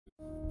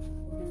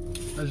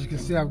As you can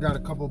see, I've got a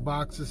couple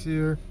boxes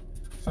here.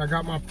 So I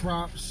got my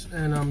props,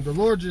 and the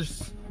Lord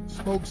just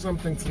spoke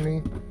something to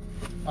me.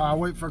 I'll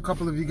wait for a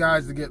couple of you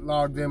guys to get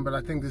logged in, but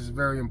I think this is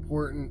very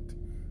important.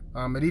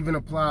 It even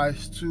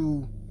applies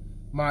to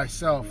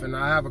myself, and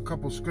I have a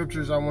couple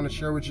scriptures I want to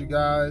share with you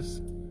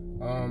guys.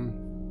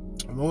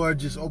 Lord,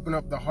 just open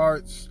up the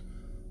hearts,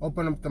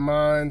 open up the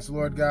minds,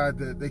 Lord God,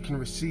 that they can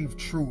receive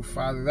truth,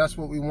 Father. That's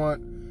what we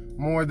want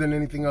more than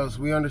anything else.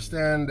 We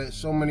understand that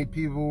so many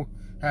people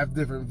have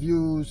different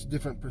views,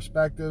 different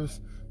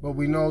perspectives, but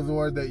we know,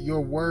 Lord, that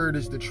your word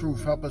is the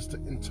truth. Help us to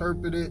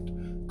interpret it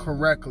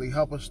correctly.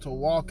 Help us to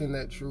walk in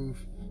that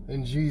truth.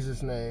 In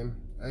Jesus' name,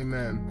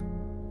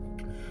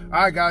 amen.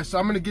 All right, guys, so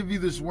I'm going to give you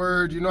this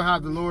word. You know how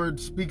the Lord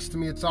speaks to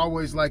me. It's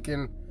always like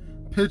in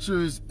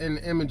pictures and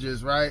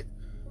images, right?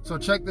 So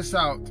check this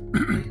out.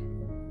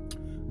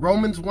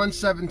 Romans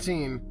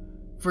 1:17.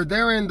 For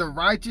therein the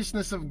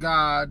righteousness of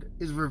God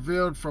is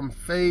revealed from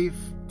faith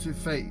to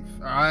faith.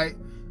 All right?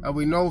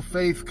 We know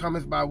faith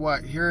cometh by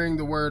what? Hearing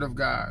the word of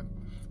God.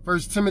 1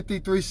 Timothy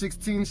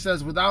 3:16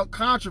 says, without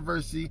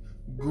controversy,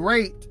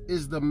 great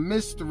is the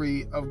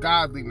mystery of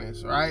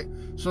godliness, right?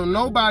 So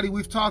nobody,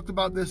 we've talked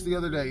about this the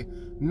other day,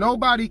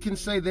 nobody can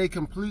say they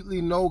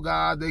completely know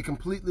God, they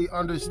completely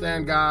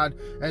understand God,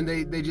 and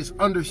they just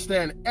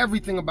understand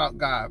everything about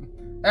God.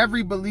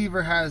 Every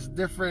believer has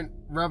different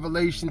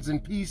revelations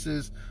and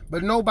pieces,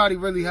 but nobody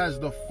really has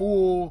the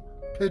full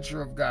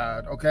picture of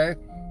God, okay?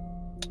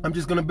 I'm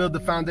just going to build the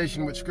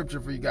foundation with scripture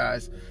for you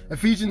guys.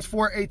 Ephesians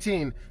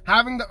 4:18,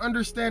 having the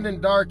understanding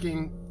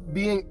darkened,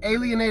 being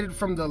alienated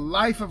from the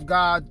life of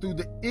God through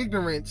the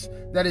ignorance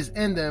that is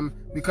in them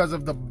because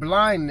of the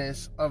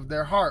blindness of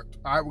their heart.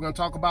 All right, we're going to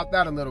talk about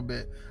that a little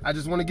bit. I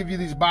just want to give you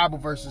these Bible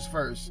verses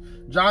first.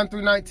 John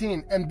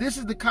 3:19, and this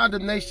is the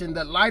condemnation,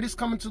 that light is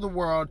come into the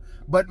world,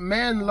 but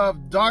man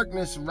loved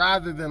darkness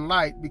rather than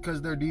light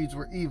because their deeds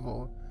were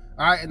evil.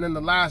 All right, and then the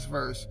last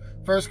verse,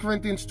 1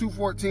 Corinthians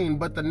 2:14,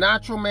 but the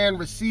natural man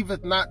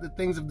receiveth not the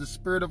things of the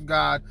Spirit of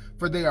God,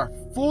 for they are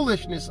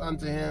foolishness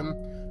unto him,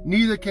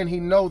 neither can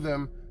he know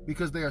them,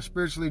 because they are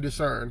spiritually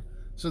discerned.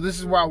 So this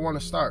is where I want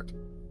to start.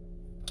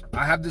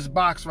 I have this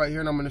box right here,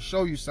 and I'm going to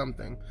show you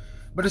something.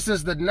 But it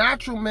says, the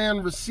natural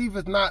man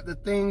receiveth not the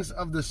things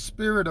of the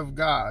Spirit of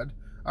God.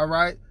 All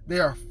right, they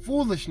are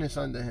foolishness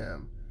unto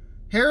him.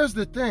 Here's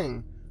the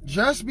thing.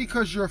 Just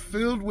because you're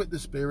filled with the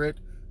Spirit,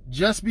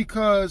 just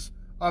because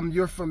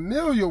you're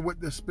familiar with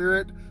the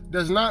Spirit,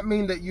 does not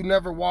mean that you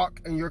never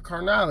walk in your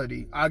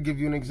carnality. I'll give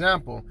you an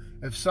example.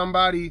 If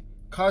somebody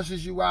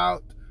cusses you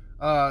out,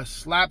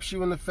 slaps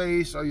you in the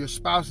face, or your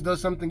spouse does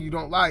something you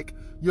don't like,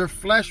 your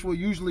flesh will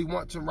usually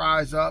want to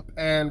rise up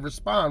and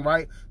respond,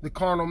 right? The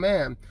carnal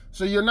man.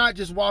 So you're not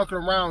just walking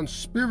around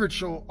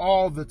spiritual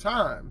all the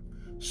time.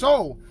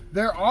 So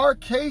there are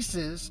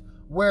cases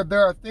where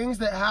there are things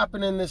that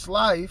happen in this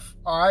life,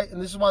 all right?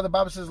 And this is why the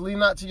Bible says, lean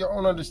not to your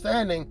own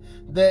understanding,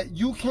 that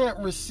you can't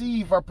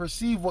receive or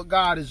perceive what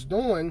God is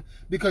doing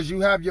because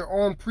you have your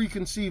own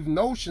preconceived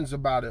notions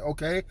about it,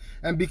 okay?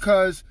 And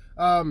because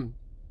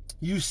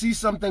you see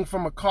something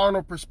from a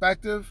carnal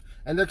perspective,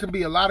 and there can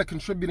be a lot of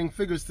contributing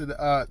figures to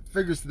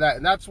that,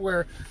 and that's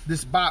where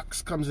this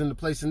box comes into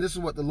place. And this is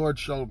what the Lord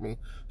showed me.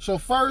 So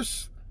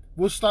first,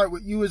 we'll start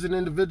with you as an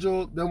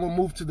individual, then we'll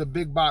move to the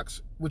big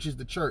box, which is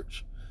the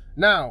church.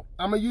 Now,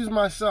 I'm gonna use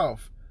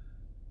myself.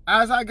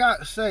 As I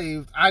got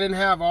saved, I didn't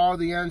have all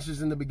the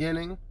answers in the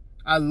beginning.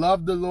 I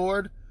loved the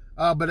Lord,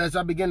 but as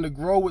I began to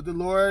grow with the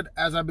Lord,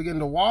 as I began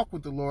to walk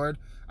with the Lord,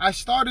 I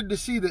started to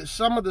see that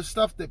some of the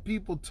stuff that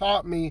people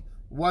taught me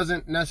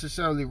wasn't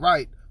necessarily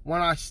right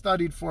when I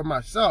studied for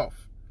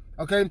myself.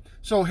 Okay,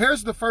 so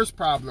here's the first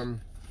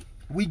problem.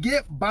 We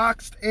get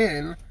boxed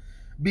in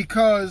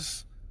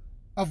because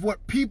of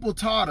what people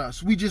taught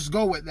us. We just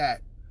go with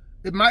that.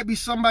 It might be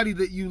somebody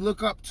that you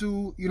look up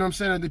to, you know what I'm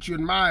saying, or that you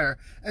admire.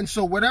 And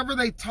so whatever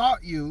they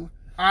taught you,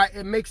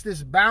 it makes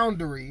this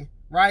boundary,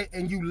 right?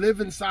 And you live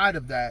inside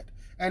of that.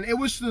 And it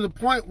was to the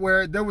point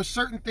where there were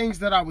certain things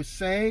that I was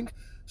saying,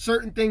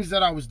 certain things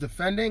that I was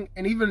defending,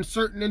 and even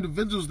certain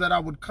individuals that I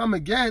would come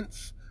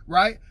against,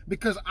 right?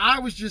 Because I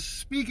was just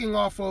speaking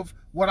off of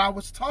what I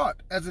was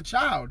taught as a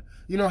child.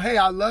 You know, hey,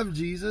 I love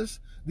Jesus.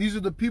 These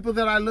are the people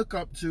that I look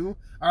up to,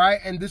 all right?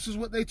 And this is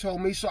what they told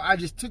me, so I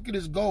just took it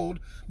as gold.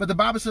 But the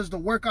Bible says to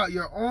work out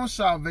your own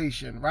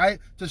salvation, right?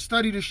 To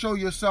study to show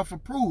yourself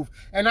approved.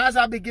 And as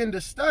I begin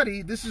to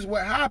study, this is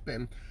what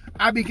happened.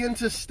 I began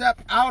to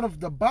step out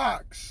of the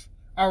box,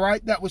 all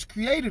right, that was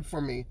created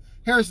for me.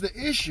 Here's the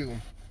issue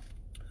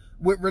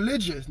with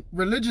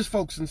religious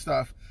folks and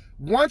stuff.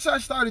 Once I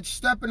started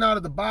stepping out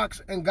of the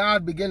box and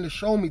God began to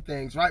show me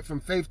things, right? From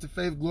faith to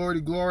faith, glory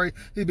to glory,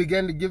 he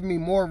began to give me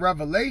more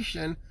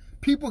revelation.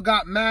 People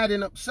got mad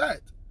and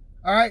upset,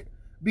 all right?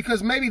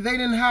 Because maybe they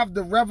didn't have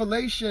the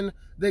revelation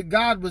that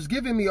God was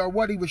giving me or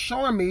what he was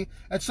showing me.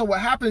 And so what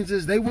happens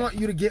is they want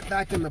you to get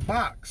back in the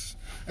box.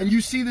 And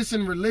you see this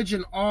in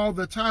religion all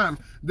the time.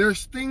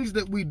 There's things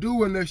that we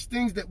do and there's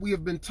things that we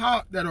have been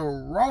taught that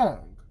are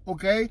wrong,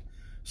 okay?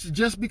 So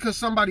just because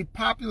somebody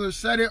popular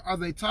said it or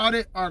they taught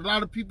it or a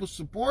lot of people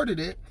supported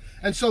it.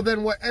 And so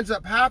then what ends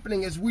up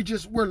happening is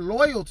we're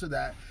loyal to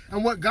that.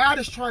 And what God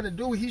is trying to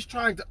do, he's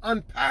trying to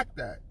unpack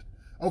that.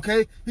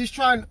 Okay, he's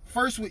trying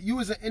first with you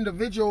as an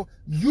individual,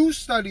 you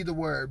study the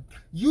word,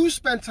 you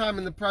spend time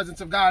in the presence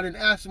of God and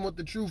ask him what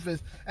the truth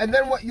is. And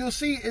then what you'll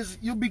see is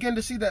you'll begin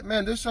to see that,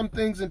 man, there's some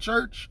things in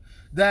church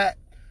that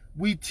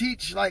we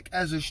teach like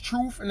as its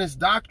truth and its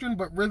doctrine,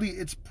 but really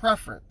it's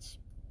preference.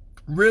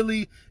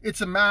 Really,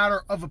 it's a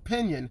matter of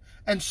opinion.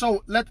 And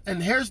so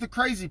and here's the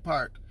crazy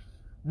part.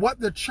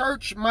 What the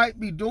church might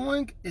be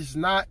doing is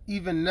not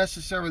even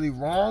necessarily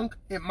wrong.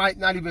 It might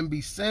not even be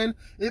sin.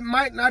 It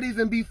might not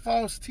even be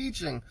false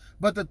teaching.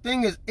 But the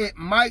thing is, it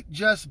might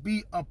just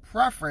be a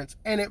preference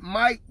and it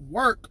might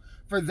work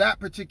for that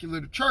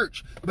particular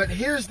church. But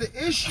here's the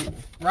issue,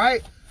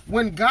 right?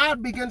 When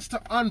God begins to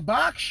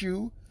unbox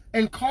you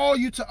and call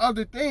you to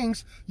other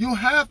things, you'll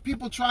have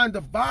people trying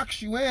to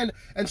box you in,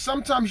 and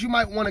sometimes you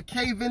might want to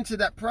cave into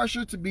that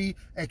pressure to be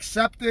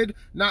accepted,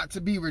 not to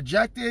be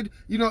rejected.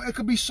 You know, it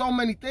could be so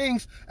many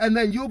things, and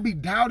then you'll be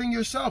doubting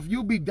yourself.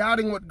 You'll be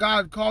doubting what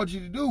God called you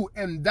to do,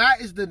 and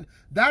that is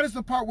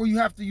the part where you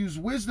have to use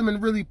wisdom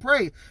and really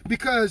pray,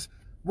 because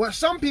what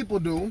some people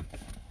do,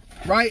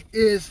 right,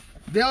 is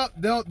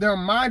their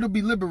mind will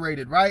be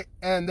liberated, right,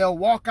 and they'll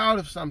walk out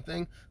of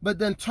something, but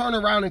then turn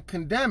around and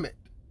condemn it,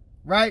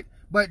 right?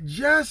 But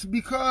just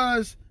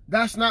because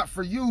that's not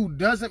for you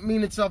doesn't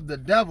mean it's of the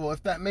devil,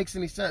 if that makes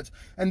any sense.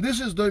 And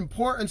this is the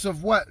importance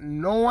of what?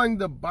 Knowing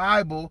the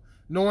Bible,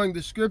 knowing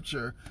the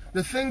scripture.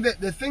 The thing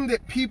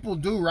that people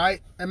do,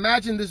 right?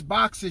 Imagine this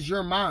box is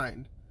your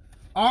mind.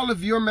 All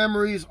of your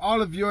memories,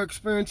 all of your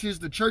experiences,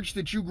 the church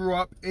that you grew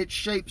up, it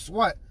shapes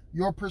what?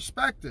 Your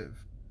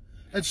perspective.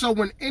 And so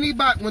when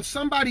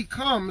somebody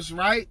comes,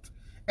 right,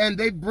 and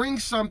they bring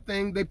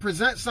something, they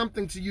present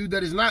something to you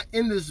that is not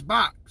in this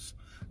box,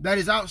 that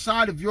is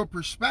outside of your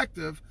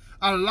perspective,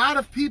 a lot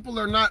of people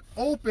are not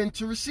open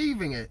to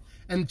receiving it.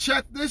 And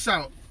check this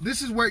out.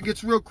 This is where it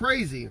gets real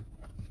crazy.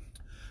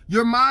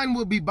 Your mind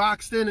will be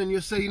boxed in and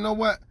you'll say, you know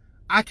what?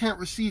 I can't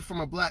receive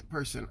from a black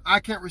person. I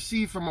can't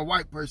receive from a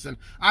white person.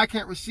 I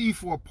can't receive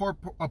for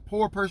a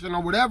poor person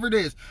or whatever it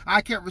is.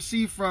 I can't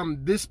receive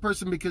from this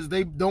person because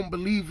they don't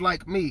believe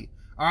like me.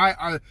 All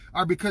right,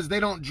 or because they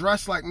don't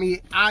dress like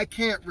me, I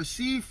can't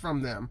receive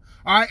from them.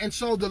 All right, and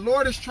so the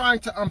Lord is trying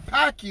to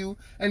unpack you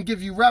and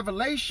give you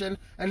revelation.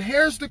 And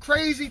here's the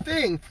crazy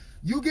thing.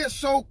 You get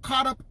so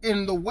caught up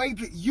in the way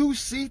that you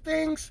see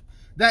things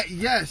that,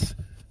 yes,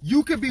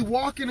 you could be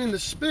walking in the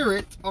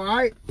spirit, all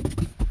right,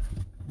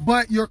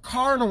 but you're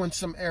carnal in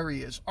some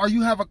areas, or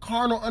you have a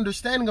carnal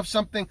understanding of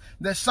something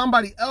that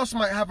somebody else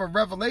might have a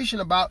revelation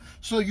about.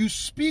 So you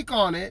speak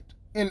on it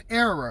in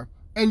error,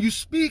 and you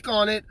speak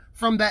on it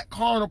from that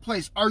carnal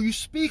place, or you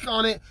speak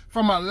on it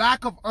from a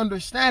lack of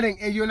understanding,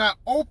 and you're not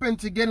open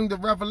to getting the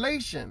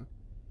revelation.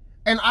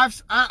 And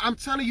I'm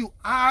telling you,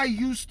 I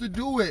used to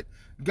do it.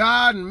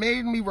 God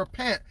made me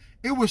repent.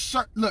 It was,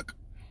 look,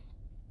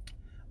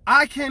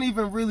 I can't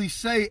even really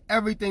say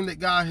everything that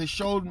God has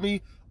showed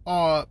me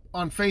on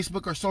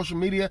Facebook or social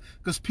media,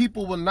 because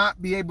people will not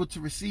be able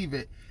to receive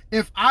it.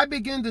 If I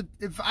begin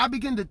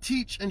to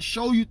teach and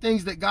show you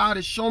things that God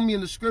has shown me in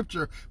the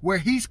scripture where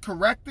he's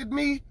corrected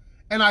me,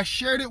 and I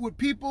shared it with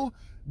people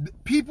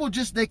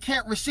just, they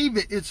can't receive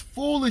it. It's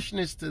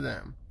foolishness to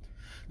them.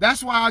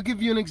 That's why I'll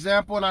give you an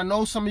example, and I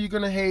know some of you are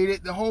going to hate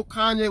it, the whole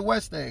Kanye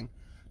West thing.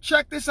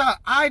 Check this out.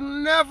 I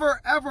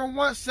never, ever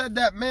once said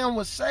that man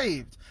was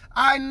saved.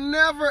 I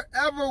never,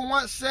 ever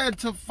once said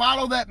to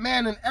follow that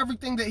man in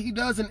everything that he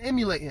does and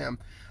emulate him.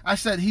 I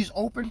said he's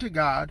open to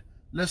God.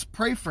 Let's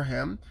pray for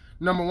him.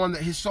 Number one,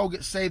 that his soul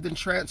gets saved and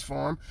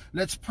transformed.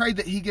 Let's pray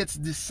that he gets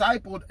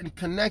discipled and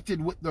connected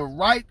with the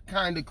right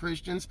kind of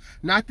Christians,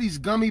 not these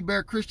gummy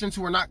bear Christians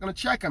who are not going to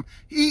check him.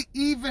 He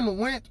even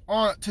went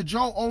on to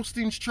Joel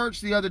Osteen's church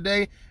the other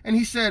day, and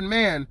he said,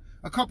 man,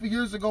 a couple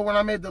years ago when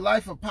I made the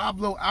Life of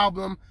Pablo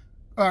album,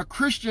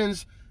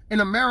 Christians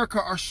in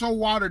America are so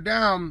watered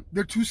down,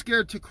 they're too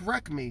scared to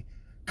correct me.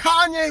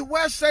 Kanye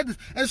West said this.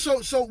 And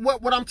so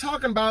what I'm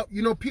talking about,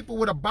 you know, people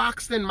with a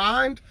boxed in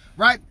mind,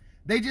 right?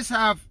 They just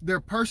have their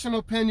personal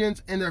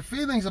opinions and their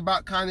feelings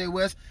about Kanye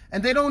West,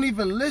 and they don't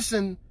even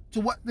listen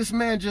to what this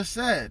man just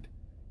said.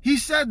 He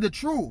said the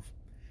truth.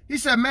 He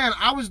said, man,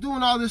 I was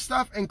doing all this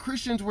stuff and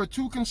Christians were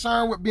too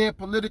concerned with being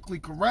politically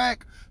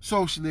correct,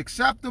 socially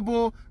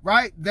acceptable,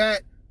 right,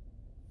 that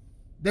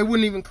they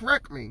wouldn't even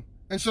correct me.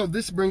 And so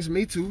this brings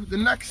me to the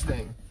next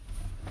thing.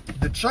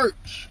 The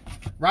church,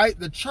 right?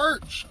 The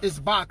church is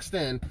boxed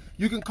in.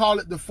 You can call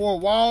it the four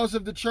walls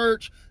of the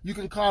church. You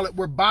can call it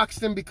we're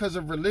boxed in because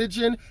of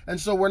religion. And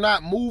so we're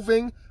not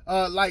moving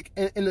like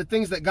in the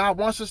things that God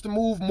wants us to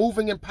move,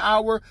 moving in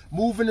power,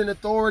 moving in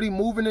authority,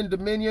 moving in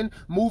dominion,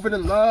 moving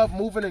in love,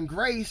 moving in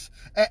grace.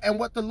 And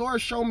what the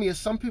Lord showed me is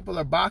some people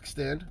are boxed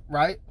in,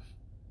 right?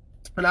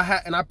 And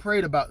I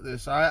prayed about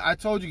this. I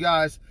told you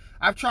guys,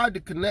 I've tried to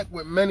connect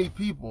with many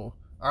people,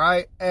 all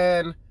right?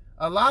 And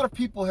a lot of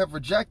people have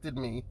rejected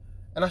me.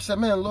 And I said,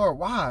 man, Lord,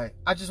 why?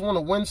 I just want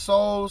to win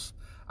souls.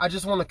 I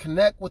just want to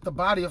connect with the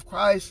body of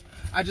Christ.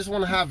 I just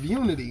want to have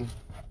unity.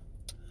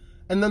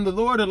 And then the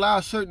Lord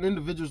allows certain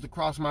individuals to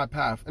cross my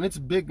path. And it's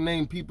big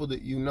name people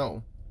that you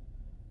know.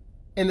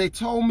 And they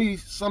told me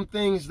some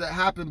things that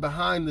happened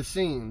behind the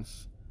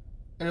scenes.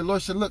 And the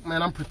Lord said, look,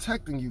 man, I'm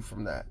protecting you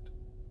from that.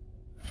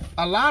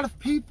 A lot of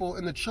people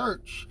in the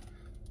church,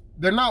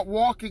 they're not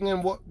walking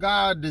in what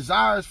God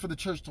desires for the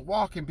church to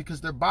walk in because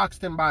they're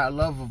boxed in by a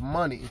love of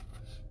money.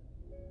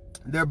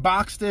 They're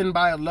boxed in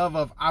by a love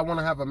of, I want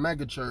to have a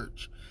mega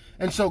church.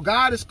 And so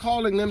God is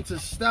calling them to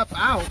step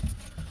out,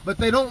 but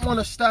they don't want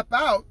to step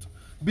out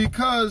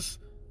because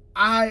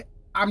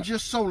I'm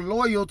just so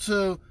loyal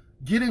to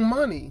getting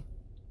money,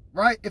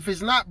 right? If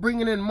it's not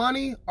bringing in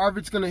money, or if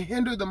it's going to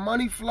hinder the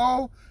money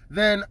flow,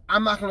 then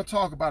I'm not going to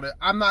talk about it.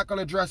 I'm not going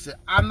to address it.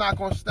 I'm not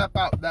going to step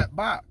out that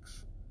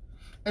box.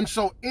 And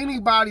so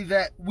anybody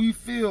that we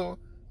feel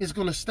is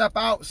going to step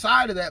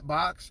outside of that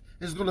box,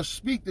 is going to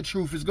speak the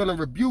truth, is going to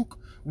rebuke,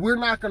 we're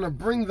not going to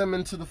bring them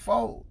into the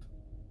fold.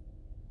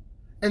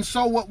 And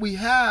so what we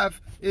have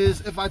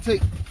is, if I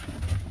take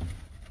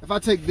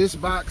this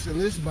box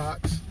and this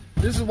box,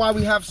 this is why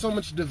we have so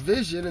much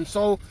division and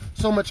so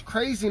much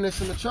craziness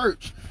in the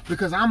church,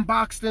 because I'm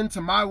boxed into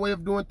my way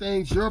of doing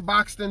things, you're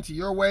boxed into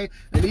your way,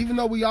 and even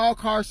though we all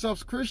call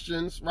ourselves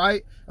Christians,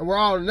 right, and we're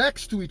all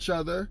next to each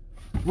other,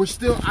 we're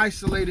still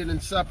isolated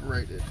and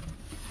separated.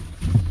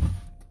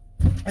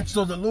 And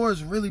so the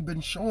Lord's really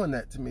been showing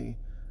that to me.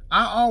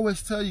 I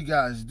always tell you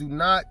guys, do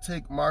not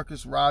take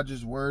Marcus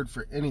Rogers' word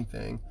for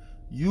anything.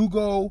 You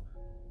go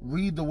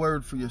read the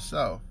word for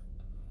yourself.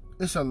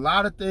 It's a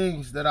lot of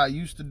things that I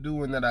used to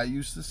do and that I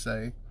used to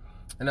say.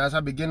 And as I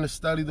begin to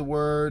study the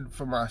word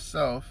for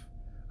myself,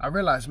 I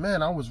realized,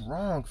 man, I was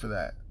wrong for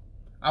that.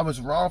 I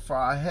was wrong for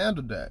how I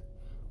handled that.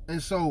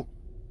 And so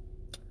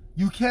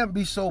you can't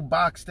be so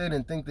boxed in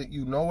and think that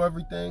you know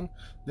everything,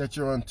 that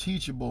you're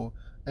unteachable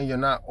and you're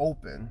not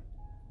open.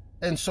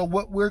 And so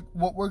what we're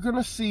going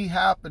to see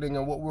happening,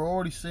 and what we're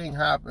already seeing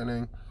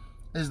happening,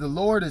 is the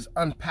Lord is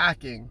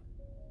unpacking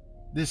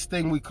this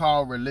thing we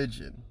call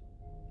religion.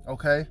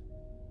 Okay?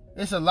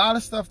 It's a lot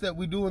of stuff that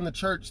we do in the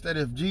church that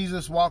if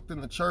Jesus walked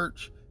in the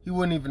church, he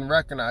wouldn't even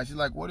recognize. He's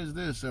like, what is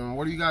this? And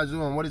what are you guys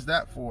doing? What is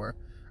that for?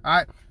 All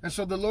right? And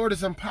so the Lord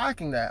is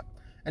unpacking that.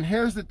 And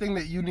here's the thing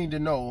that you need to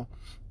know.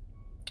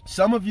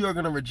 Some of you are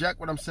going to reject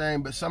what I'm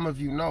saying, but some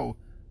of you know.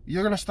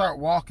 You're going to start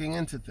walking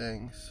into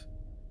things,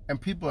 and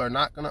people are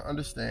not going to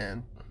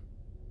understand.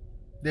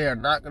 They are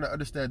not going to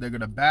understand. They're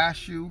going to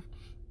bash you.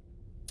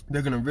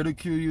 They're going to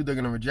ridicule you. They're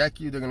going to reject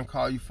you. They're going to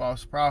call you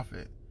false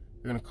prophet.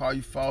 They're going to call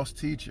you false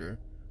teacher.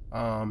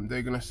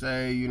 They're going to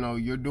say, you know,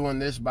 you're doing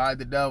this by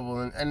the devil.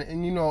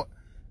 And you know,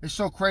 it's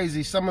so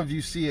crazy. Some of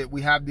you see it.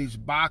 We have these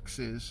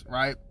boxes,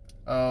 right,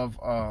 of,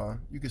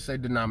 you could say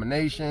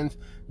denominations,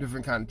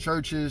 different kind of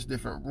churches,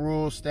 different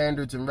rules,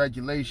 standards, and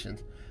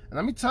regulations. And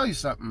let me tell you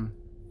something.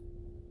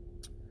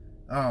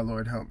 Oh,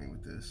 Lord, help me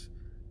with this.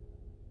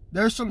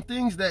 There's some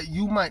things that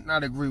you might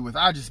not agree with.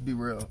 I'll just be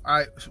real. All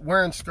right,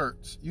 wearing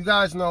skirts. You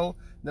guys know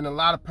that in a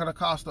lot of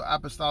Pentecostal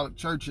apostolic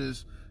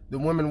churches, the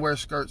women wear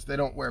skirts, they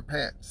don't wear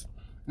pants.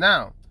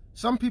 Now,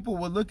 some people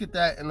will look at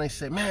that and they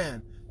say,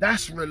 man,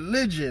 that's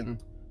religion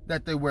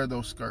that they wear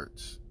those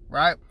skirts,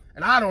 right?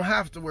 And I don't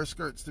have to wear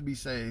skirts to be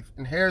saved.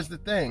 And here's the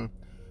thing.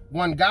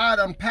 When God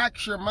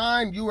unpacks your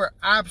mind, you are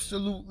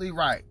absolutely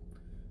right.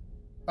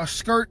 A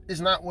skirt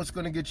is not what's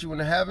going to get you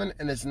into heaven,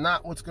 and it's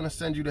not what's going to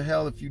send you to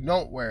hell if you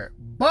don't wear it.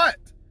 But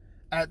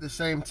at the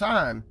same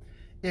time,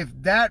 if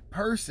that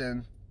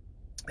person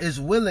is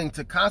willing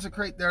to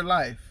consecrate their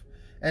life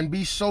and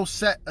be so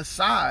set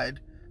aside,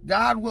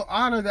 God will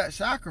honor that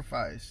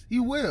sacrifice.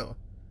 He will.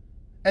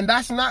 And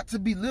that's not to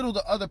belittle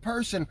the other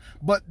person,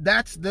 but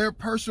that's their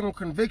personal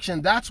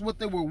conviction. That's what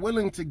they were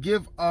willing to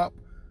give up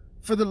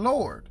for the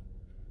Lord.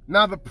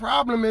 Now, the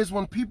problem is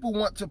when people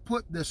want to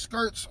put the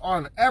skirts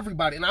on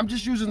everybody, and I'm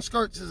just using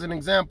skirts as an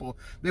example.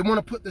 They want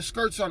to put the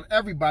skirts on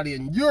everybody,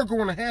 and you're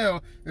going to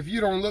hell if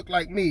you don't look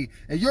like me,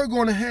 and you're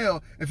going to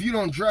hell if you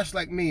don't dress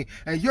like me,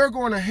 and you're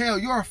going to hell,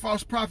 you're a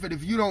false prophet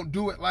if you don't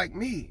do it like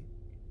me.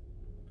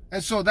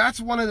 And so that's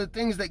one of the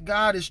things that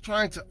God is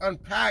trying to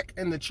unpack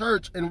in the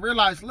church and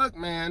realize, look,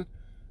 man,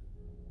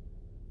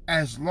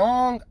 as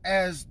long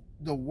as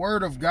the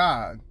word of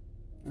God,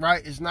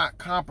 right, is not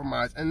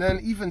compromised. And then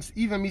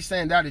even me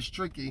saying that is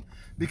tricky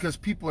because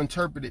people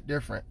interpret it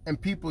different, and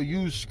people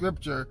use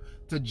scripture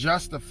to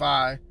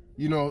justify,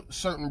 you know,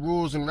 certain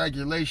rules and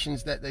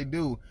regulations that they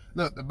do.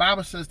 Look, the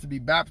Bible says to be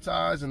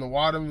baptized in the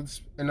water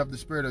and of the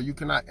Spirit, or you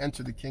cannot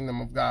enter the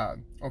kingdom of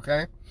God.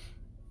 Okay?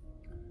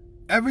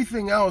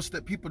 Everything else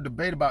that people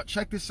debate about,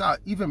 check this out.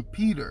 Even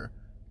Peter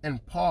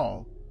and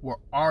Paul were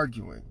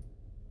arguing.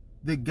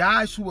 The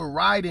guys who were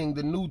writing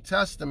the New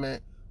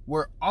Testament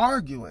were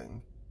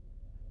arguing.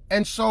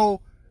 And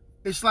so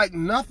it's like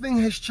nothing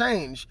has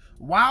changed.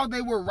 While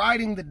they were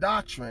writing the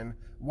doctrine,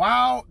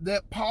 while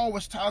that Paul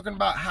was talking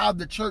about how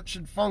the church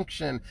should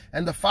function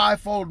and the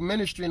fivefold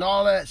ministry and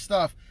all that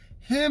stuff,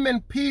 him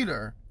and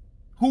Peter,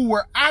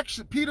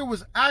 Peter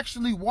was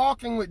actually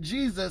walking with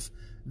Jesus,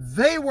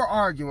 They were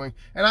arguing.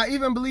 And I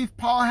even believe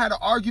Paul had an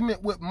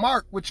argument with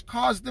Mark, which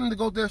caused them to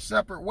go their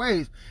separate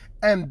ways.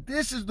 And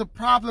this is the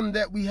problem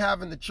that we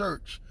have in the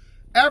church.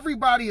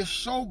 Everybody is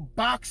so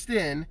boxed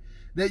in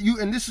that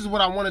and this is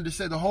what I wanted to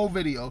say the whole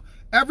video.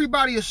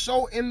 Everybody is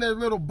so in their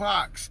little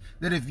box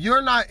that if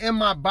you're not in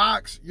my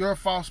box, you're a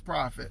false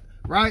prophet,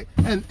 right?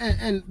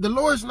 And the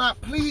Lord's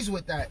not pleased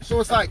with that. So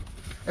it's like,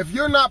 if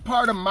you're not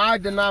part of my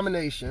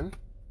denomination,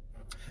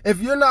 if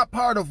you're not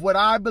part of what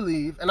I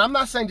believe, and I'm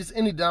not saying just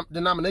any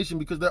denomination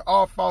because they're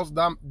all false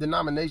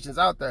denominations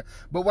out there,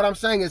 but what I'm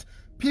saying is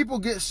people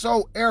get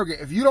so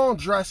arrogant. If you don't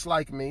dress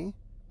like me,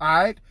 all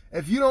right,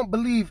 if you don't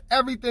believe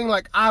everything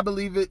like I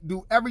believe it,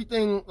 do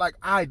everything like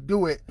I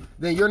do it,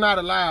 then you're not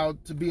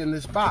allowed to be in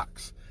this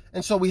box.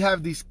 And so we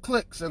have these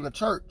cliques in the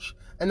church.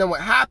 And then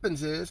what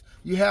happens is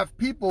you have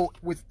people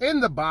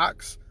within the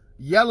box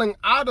yelling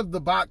out of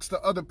the box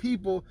to other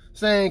people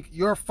saying,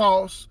 you're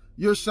false,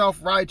 you're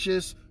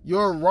self-righteous,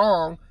 you're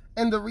wrong.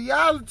 And the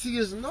reality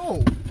is,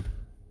 no,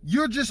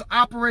 you're just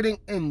operating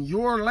in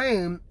your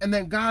lane, and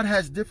then God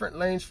has different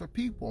lanes for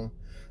people.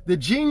 The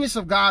genius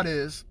of God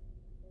is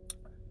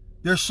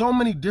there's so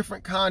many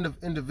different kind of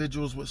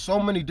individuals with so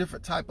many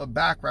different type of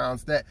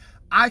backgrounds that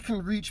I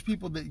can reach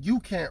people that you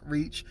can't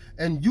reach,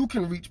 and you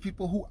can reach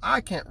people who I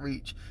can't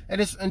reach.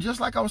 And just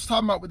like I was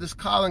talking about with this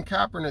Colin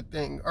Kaepernick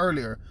thing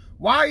earlier,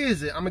 why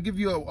is it? I'm gonna give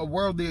you a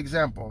worldly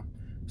example.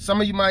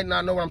 Some of you might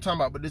not know what I'm talking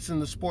about, but it's in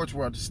the sports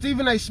world.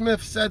 Stephen A.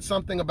 Smith said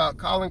something about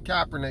Colin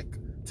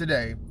Kaepernick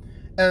today,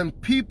 and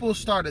people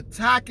started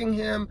attacking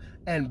him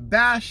and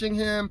bashing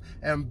him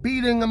and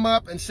beating him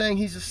up and saying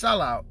he's a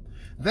sellout.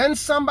 Then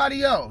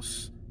somebody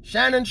else,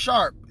 Shannon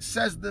Sharp,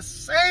 says the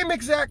same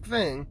exact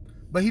thing,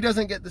 but he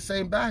doesn't get the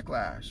same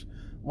backlash.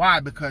 Why?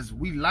 Because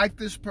we like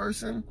this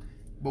person,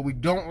 but we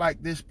don't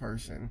like this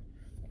person.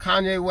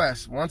 Kanye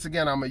West, once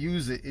again, I'm going to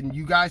use it. And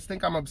you guys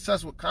think I'm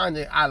obsessed with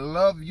Kanye. I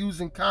love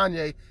using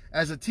Kanye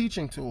as a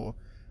teaching tool.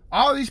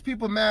 All these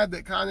people mad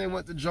that Kanye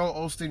went to Joel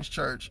Osteen's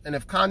church. And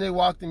if Kanye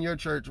walked in your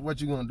church, what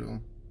you going to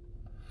do?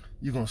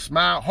 You're going to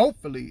smile.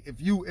 Hopefully,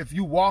 if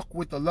you walk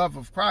with the love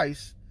of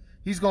Christ,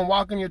 he's going to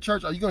walk in your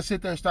church. Are you going to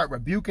sit there and start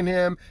rebuking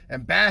him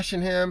and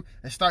bashing him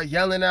and start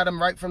yelling at him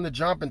right from the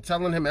jump and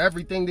telling him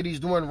everything that he's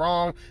doing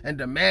wrong and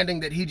demanding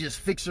that he just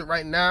fix it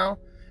right now?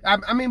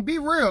 I mean, be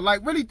real.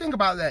 Like, really think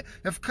about that.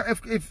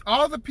 If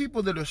all the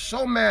people that are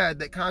so mad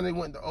that Kanye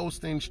went to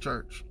Osteen's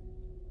church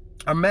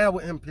are mad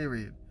with him,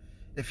 period.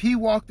 If he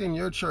walked in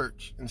your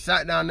church and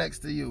sat down next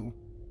to you,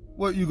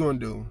 what are you going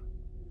to do?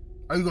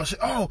 Are you going to say,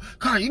 oh,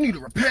 Kanye, you need to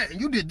repent, and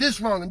you did this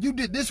wrong, and you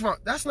did this wrong?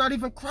 That's not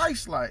even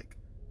Christ-like.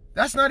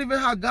 That's not even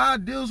how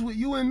God deals with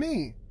you and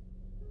me.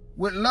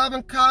 With love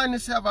and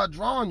kindness have I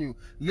drawn you.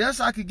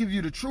 Yes, I could give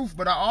you the truth,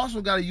 but I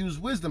also got to use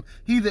wisdom.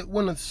 He that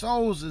winneth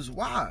souls is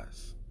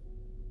wise.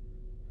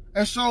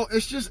 And so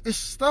it's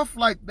stuff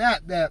like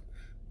that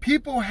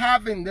people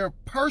having their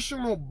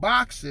personal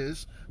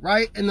boxes,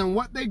 right? And then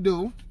what they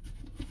do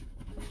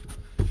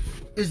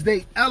is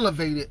they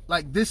elevate it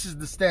like this is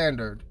the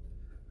standard.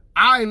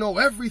 I know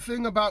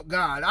everything about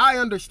God. I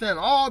understand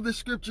all the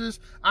scriptures.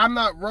 I'm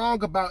not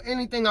wrong about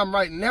anything. I'm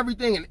right in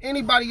everything. And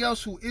anybody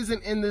else who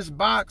isn't in this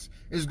box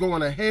is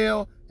going to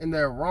hell, and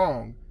they're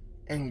wrong.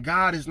 And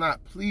God is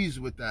not pleased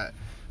with that.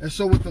 And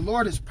so what the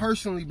Lord has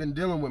personally been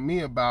dealing with me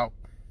about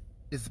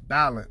is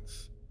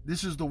balance.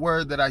 This is the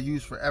word that I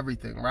use for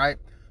everything, right?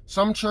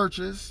 Some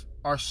churches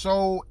are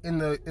so in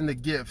the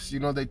gifts. You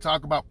know, they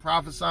talk about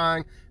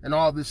prophesying and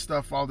all this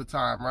stuff all the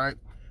time, right?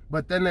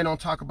 But then they don't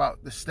talk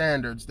about the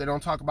standards. They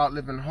don't talk about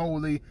living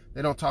holy.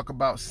 They don't talk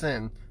about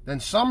sin.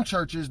 Then some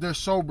churches, they're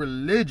so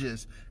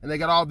religious and they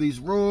got all these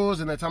rules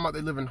and they're talking about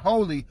they living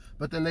holy,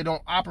 but then they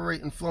don't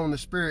operate and flow in the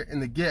spirit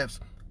and the gifts.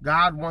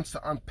 God wants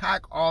to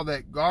unpack all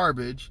that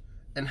garbage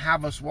and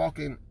have us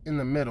walking in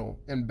the middle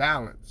in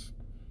balance.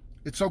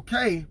 It's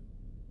okay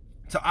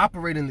to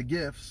operate in the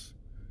gifts,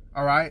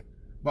 all right?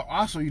 But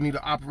also you need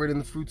to operate in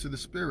the fruits of the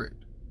spirit,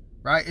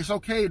 right? It's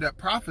okay to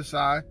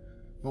prophesy,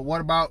 but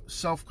what about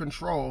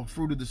self-control,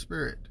 fruit of the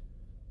spirit?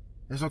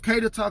 It's okay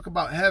to talk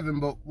about heaven,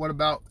 but what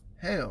about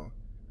hell?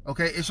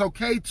 Okay, it's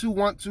okay to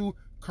want to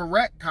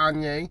correct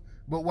Kanye,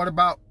 but what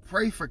about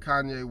pray for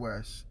Kanye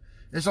West?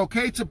 It's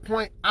okay to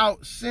point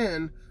out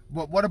sin,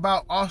 but what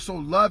about also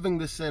loving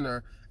the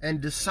sinner and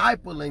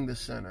discipling the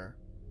sinner?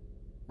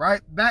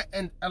 Right?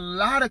 And a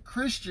lot of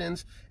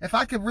Christians, if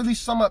I could really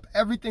sum up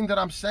everything that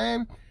I'm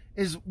saying,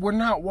 is we're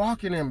not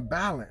walking in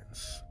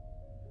balance.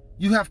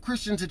 You have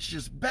Christians that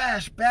just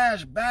bash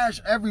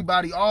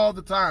everybody all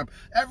the time.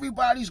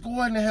 Everybody's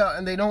going to hell,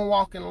 and they don't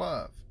walk in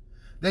love.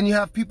 Then you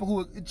have people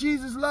who,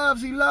 Jesus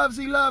loves, he loves,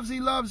 he loves, he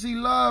loves, he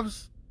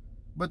loves.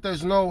 But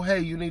there's no,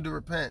 hey, you need to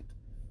repent.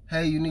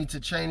 Hey, you need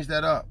to change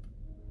that up.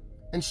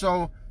 And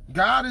so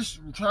God is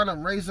trying to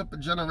raise up a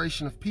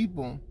generation of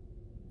people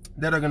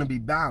that are going to be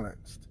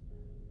balanced.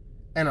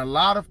 And a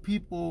lot of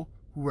people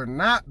who are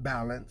not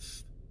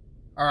balanced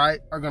all right,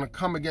 are going to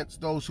come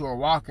against those who are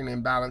walking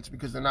in balance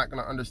because they're not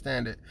going to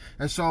understand it.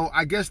 And so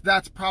I guess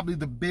that's probably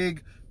the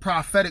big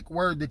prophetic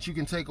word that you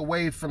can take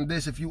away from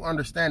this if you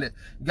understand it.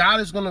 God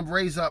is going to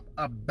raise up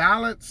a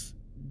balanced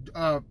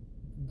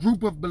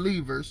group of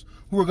believers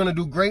who are going to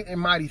do great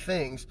and mighty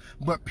things.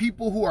 But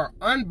people who are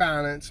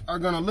unbalanced are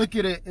going to look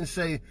at it and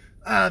say,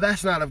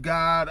 that's not of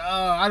God.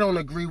 I don't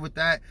agree with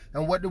that.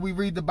 And what do we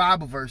read the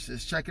Bible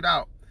verses? Check it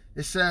out.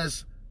 It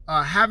says,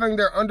 having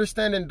their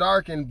understanding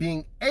darkened,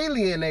 being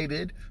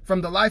alienated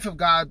from the life of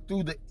God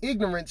through the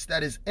ignorance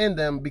that is in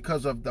them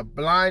because of the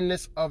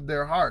blindness of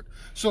their heart.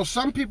 So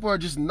some people are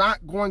just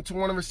not going to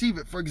want to receive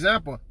it. For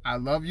example, I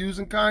love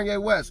using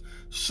Kanye West.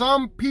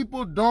 Some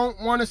people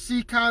don't want to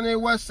see Kanye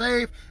West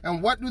saved.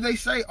 And what do they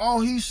say? Oh,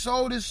 he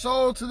sold his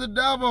soul to the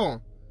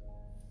devil.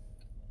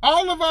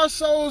 All of our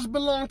souls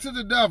belong to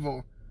the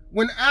devil.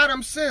 When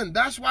Adam sinned,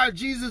 that's why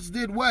Jesus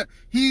did what?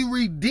 He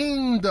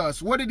redeemed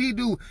us. What did he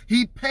do?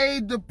 He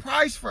paid the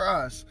price for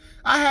us.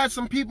 I had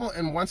some people,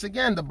 and once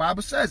again, the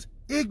Bible says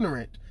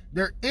ignorant.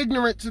 They're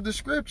ignorant to the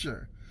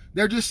scripture.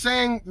 They're just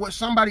saying what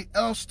somebody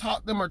else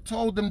taught them or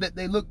told them that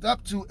they looked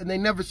up to, and they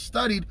never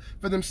studied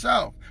for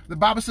themselves. The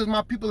Bible says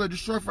my people are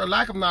destroyed for a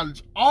lack of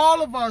knowledge.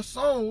 All of our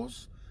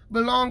souls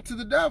belong to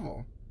the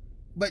devil.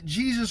 But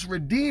Jesus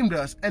redeemed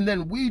us, and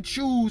then we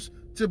choose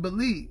to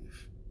believe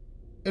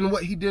in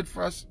what he did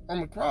for us on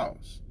the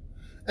cross.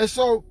 And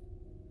so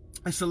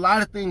it's a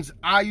lot of things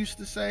I used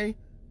to say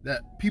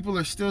that people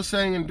are still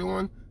saying and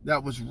doing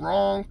that was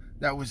wrong,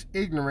 that was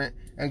ignorant,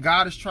 and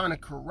God is trying to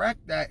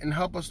correct that and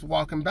help us to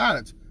walk in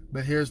balance.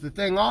 But here's the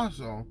thing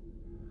also,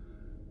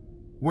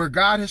 where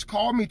God has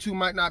called me to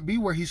might not be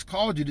where he's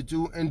called you to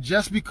do, and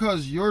just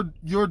because you're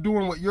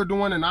doing what you're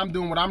doing and I'm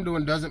doing what I'm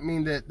doing doesn't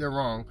mean that they're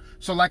wrong.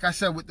 So like I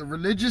said, with the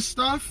religious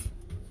stuff,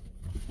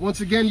 once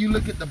again, you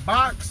look at the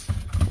box,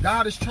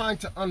 God is trying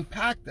to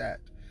unpack that.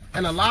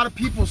 And a lot of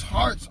people's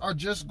hearts are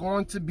just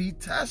going to be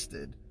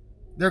tested.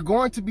 They're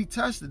going to be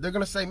tested. They're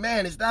going to say,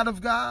 man, is that of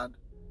God?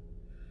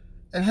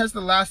 And here's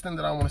the last thing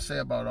that I want to say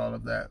about all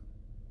of that.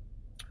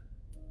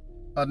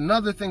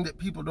 Another thing that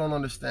people don't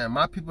understand.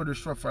 My people are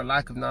destroyed for a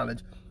lack of knowledge.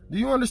 Do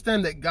you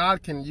understand that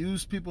God can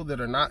use people that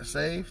are not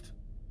saved?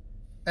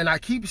 And I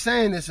keep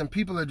saying this and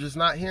people are just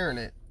not hearing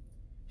it.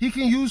 He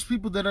can use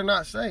people that are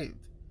not saved.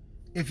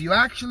 If you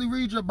actually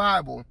read your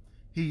Bible,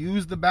 he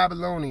used the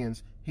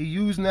Babylonians. He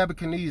used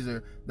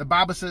Nebuchadnezzar. The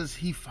Bible says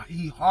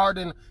he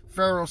hardened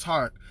Pharaoh's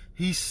heart.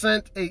 He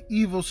sent an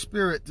evil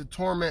spirit to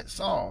torment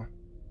Saul.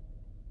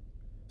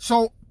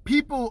 So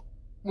people,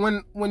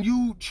 when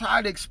you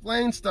try to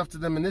explain stuff to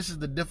them, and this is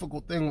the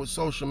difficult thing with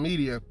social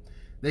media,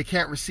 they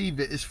can't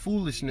receive it. It's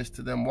foolishness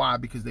to them. Why?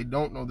 Because they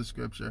don't know the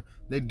scripture.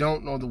 They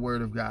don't know the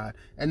word of God.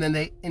 And then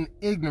they, in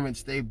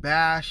ignorance, they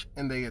bash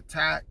and they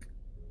attack,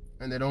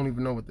 and they don't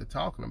even know what they're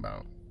talking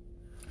about.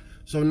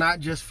 So not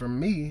just for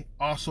me,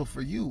 also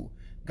for you.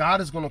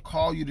 God is going to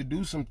call you to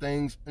do some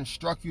things,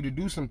 instruct you to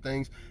do some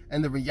things.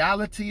 And the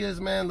reality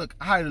is, man, look,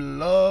 I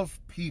love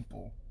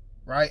people,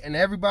 right? And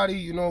everybody,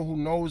 you know, who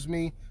knows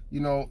me, you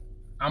know,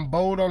 I'm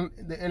bold on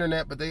the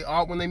internet, but they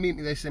all, when they meet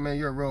me, they say, man,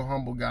 you're a real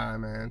humble guy,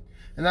 man.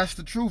 And that's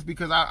the truth,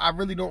 because I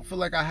really don't feel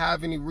like I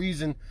have any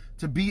reason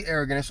to be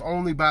arrogant. It's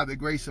only by the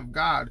grace of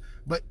God.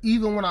 But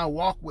even when I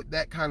walk with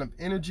that kind of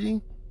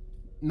energy,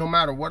 no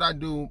matter what I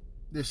do,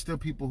 there's still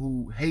people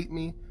who hate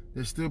me.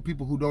 There's still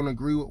people who don't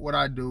agree with what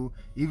I do,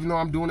 even though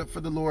I'm doing it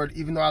for the Lord,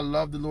 even though I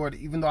love the Lord,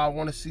 even though I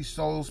want to see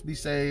souls be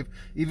saved,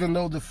 even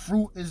though the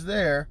fruit is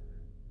there.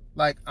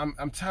 Like,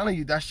 I'm telling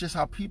you, that's just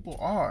how people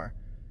are.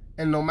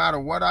 And no matter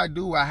what I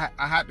do, I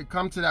had to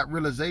come to that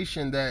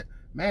realization that,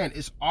 man,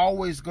 it's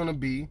always going to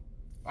be,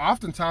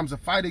 oftentimes, a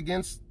fight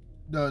against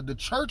the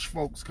church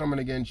folks coming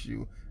against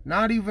you,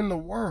 not even the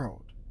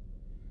world.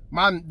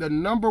 The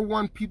number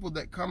one people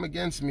that come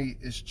against me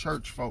is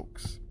church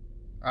folks,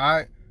 all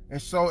right?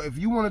 And so if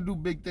you want to do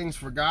big things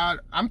for God,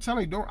 I'm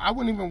telling you, I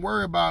wouldn't even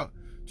worry about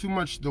too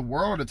much the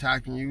world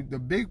attacking you. The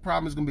big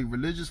problem is going to be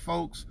religious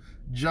folks,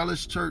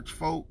 jealous church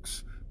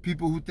folks,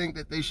 people who think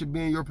that they should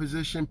be in your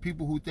position,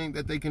 people who think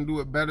that they can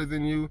do it better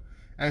than you.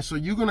 And so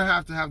you're going to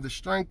have the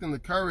strength and the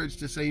courage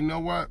to say, you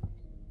know what?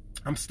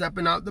 I'm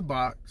stepping out the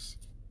box.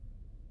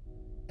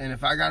 And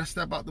if I got to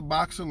step out the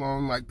box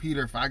alone, like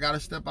Peter, if I got to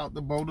step out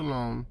the boat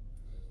alone,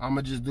 I'm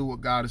going to just do what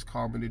God has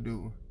called me to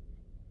do.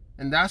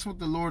 And that's what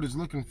the Lord is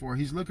looking for.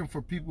 He's looking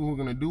for people who are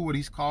going to do what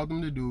he's called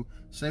them to do,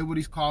 say what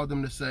he's called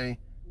them to say,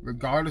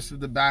 regardless of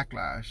the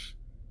backlash.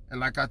 And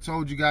like I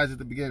told you guys at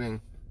the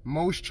beginning,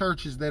 most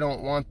churches, they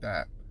don't want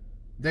that.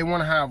 They want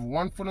to have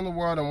one foot in the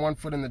world and one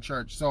foot in the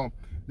church. So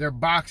they're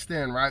boxed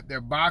in, right? They're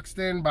boxed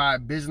in by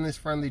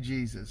business-friendly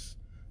Jesus.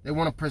 They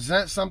want to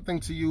present something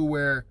to you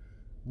where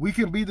we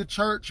can be the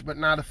church but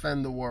not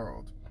offend the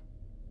world.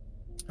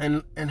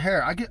 And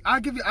here,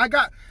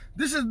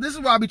 this is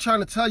what I be trying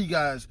to tell you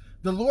guys.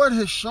 The Lord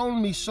has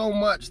shown me so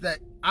much that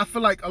I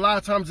feel like a lot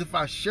of times if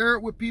I share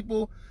it with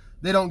people,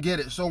 they don't get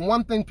it. So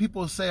one thing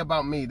people say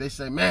about me, they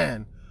say,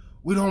 man,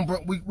 we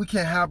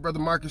can't have Brother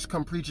Marcus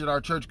come preach at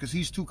our church because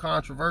he's too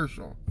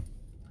controversial.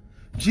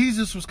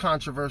 Jesus was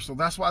controversial.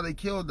 That's why they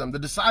killed him. The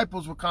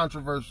disciples were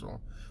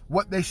controversial.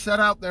 What they said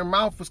out their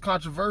mouth was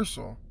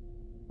controversial,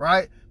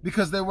 right?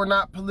 Because they were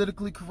not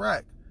politically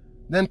correct.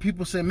 Then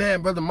people say,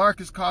 man, Brother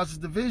Marcus causes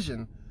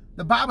division.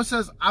 The Bible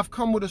says, I've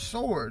come with a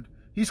sword.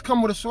 He's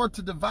come with a sword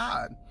to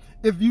divide.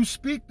 If you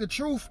speak the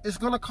truth, it's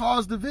going to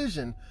cause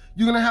division.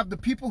 You're going to have the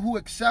people who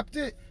accept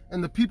it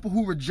and the people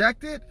who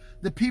reject it,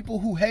 the people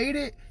who hate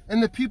it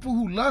and the people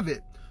who love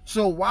it.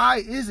 So why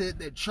is it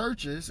that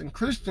churches and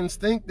Christians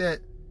think that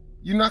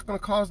you're not going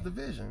to cause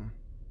division?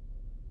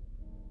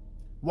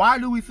 Why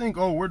do we think,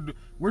 oh,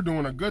 we're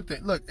doing a good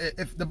thing? Look,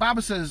 if the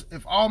Bible says,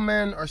 if all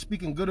men are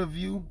speaking good of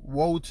you,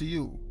 woe to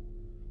you.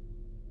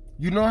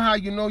 You know how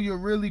you know you're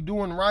really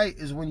doing right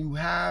is when you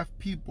have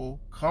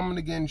people coming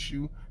against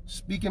you,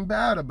 speaking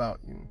bad about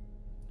you.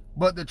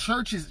 But the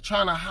church is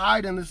trying to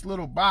hide in this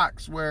little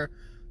box where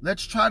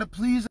let's try to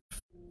please.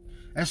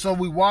 And so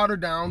we water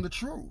down the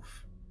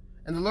truth.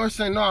 And the Lord's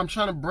saying, no, I'm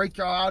trying to break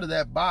y'all out of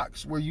that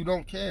box where you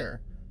don't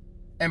care.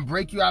 And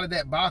break you out of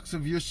that box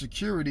of your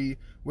security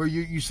where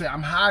you say,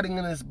 I'm hiding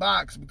in this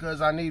box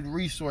because I need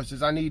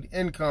resources, I need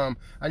income,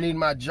 I need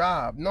my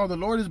job. No, the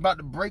Lord is about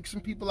to break some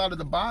people out of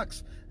the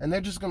box and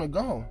they're just going to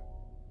go.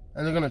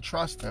 And they're going to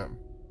trust him.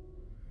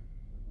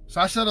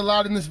 So I said a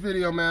lot in this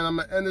video, man. I'm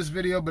going to end this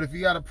video. But if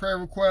you got a prayer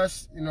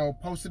request,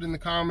 post it in the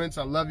comments.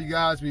 I love you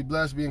guys. Be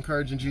blessed. Be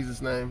encouraged in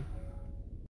Jesus' name.